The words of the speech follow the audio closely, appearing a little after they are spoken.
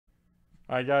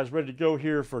All right, guys, ready to go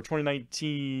here for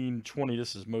 2019-20.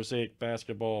 This is Mosaic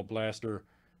Basketball Blaster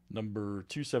number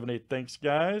 278. Thanks,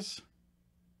 guys.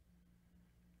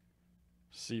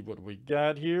 See what we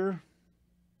got here.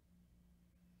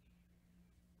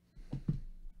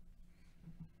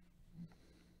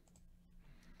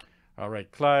 All right,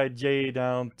 Clyde J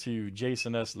down to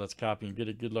Jason S. Let's copy and get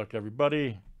it. Good luck,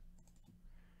 everybody.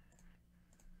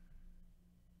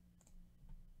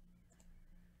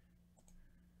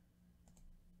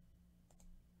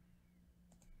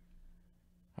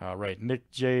 All right,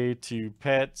 Nick J to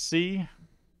Pat C.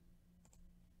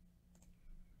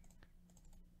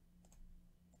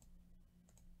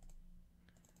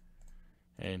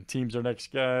 And teams are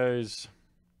next, guys.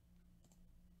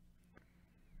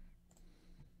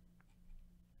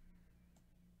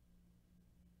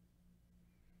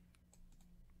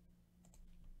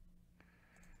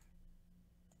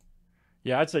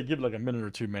 Yeah, I'd say give it like a minute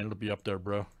or two, man. It'll be up there,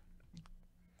 bro.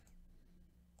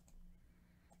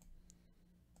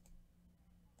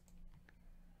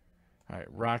 All right,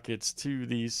 Rockets to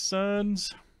the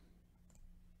Suns.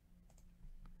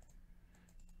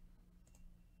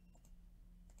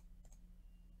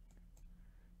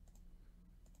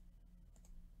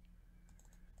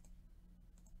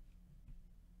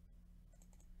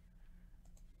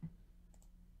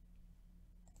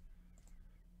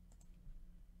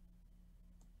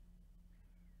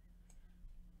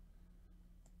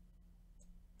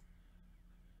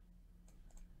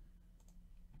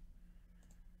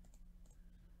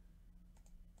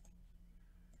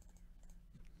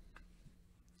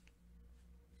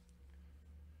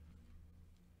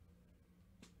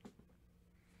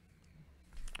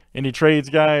 Any trades,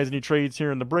 guys? Any trades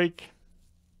here in the break?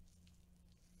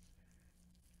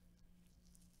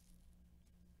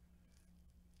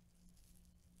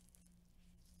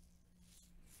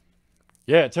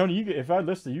 Yeah, Tony, if I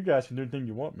listen, you guys can do anything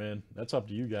you want, man. That's up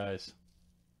to you guys.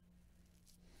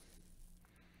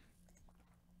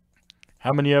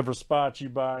 How many ever spots you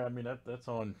buy? I mean,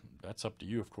 that's up to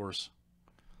you, of course.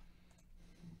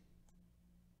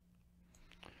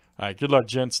 All right, good luck,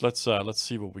 gents. Let's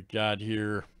see what we got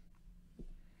here.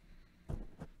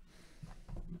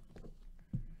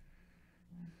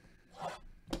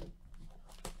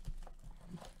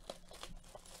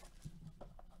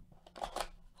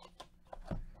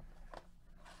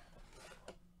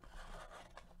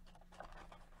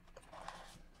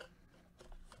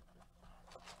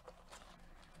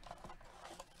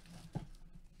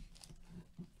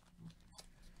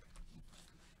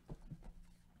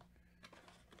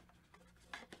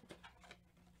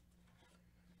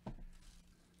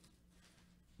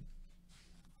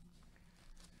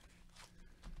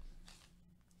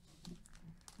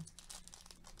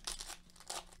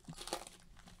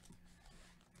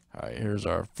 All right, here's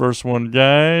our first one,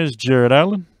 guys. Jared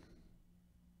Allen.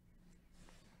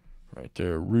 Right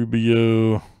there,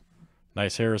 Rubio.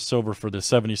 Nice Harris Silver for the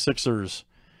 76ers.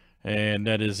 And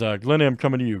that is Glenn M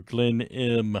coming to you. Glenn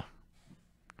M.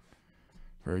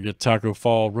 Very good. Taco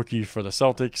Fall rookie for the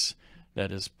Celtics.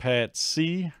 That is Pat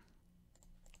C.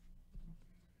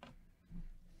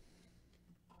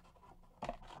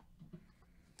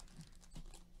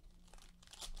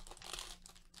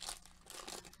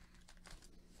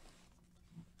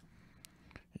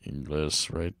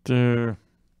 Inglis right there.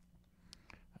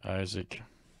 Isaac.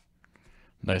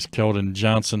 Nice Keldon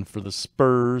Johnson for the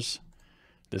Spurs.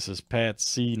 This is Pat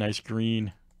C. Nice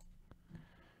green.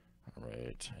 All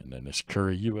right. And then this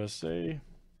Curry USA.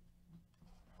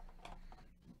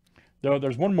 No,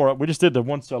 there's one more up. We just did the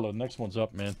one seller. The next one's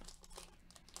up, man.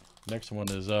 Next one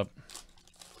is up.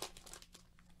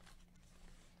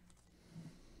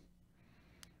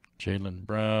 Jaylen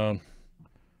Brown.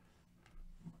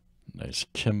 Nice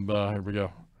Kimba. Here we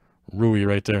go. Rui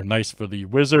right there. Nice for the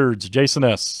Wizards. Jason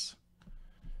S.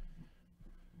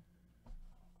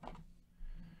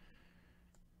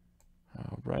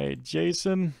 All right,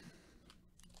 Jason.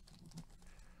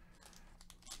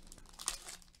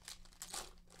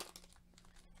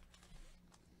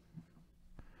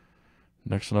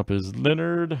 Next one up is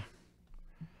Leonard.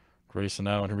 Grayson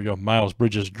Allen. Here we go. Miles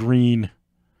Bridges green.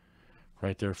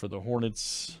 Right there for the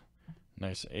Hornets.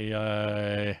 Nice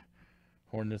AI.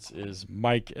 Hornets is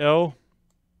Mike L.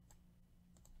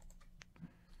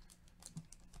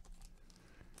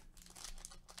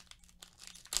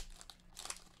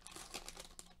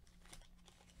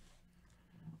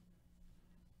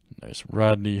 Nice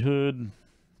Rodney Hood.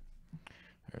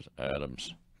 There's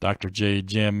Adams. Dr. J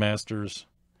Jam Masters.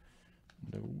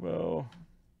 Noel.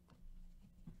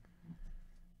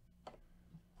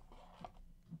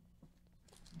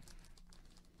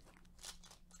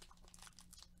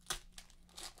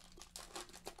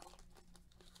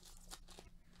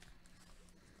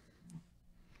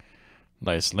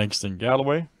 Nice Langston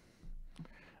Galloway.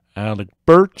 Alec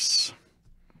Burks.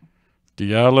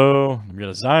 Diallo. We got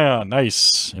a Zion.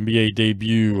 Nice NBA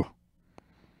debut.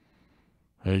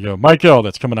 There you go. Michael,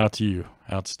 that's coming out to you.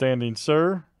 Outstanding,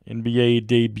 sir. NBA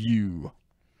debut.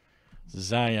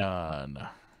 Zion.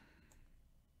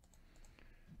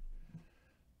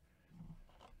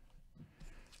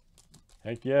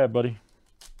 Heck yeah, buddy.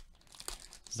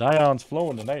 Zion's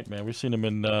flowing tonight, man. We've seen him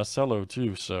in cello,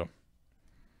 too, so.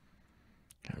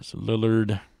 There's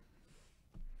Lillard.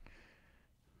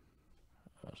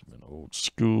 That's been old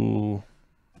school.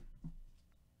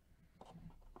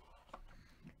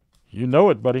 You know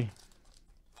it, buddy.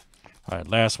 All right,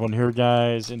 last one here,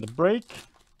 guys, in the break.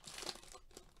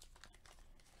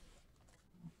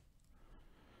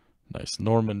 Nice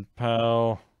Norman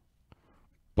Powell.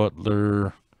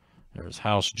 Butler. There's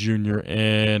House Jr.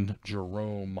 and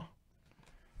Jerome. All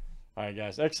right,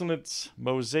 guys. Excellent.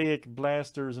 Mosaic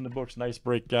blasters in the books. Nice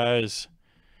break, guys.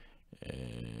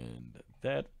 And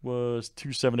that was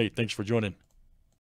 278. Thanks for joining.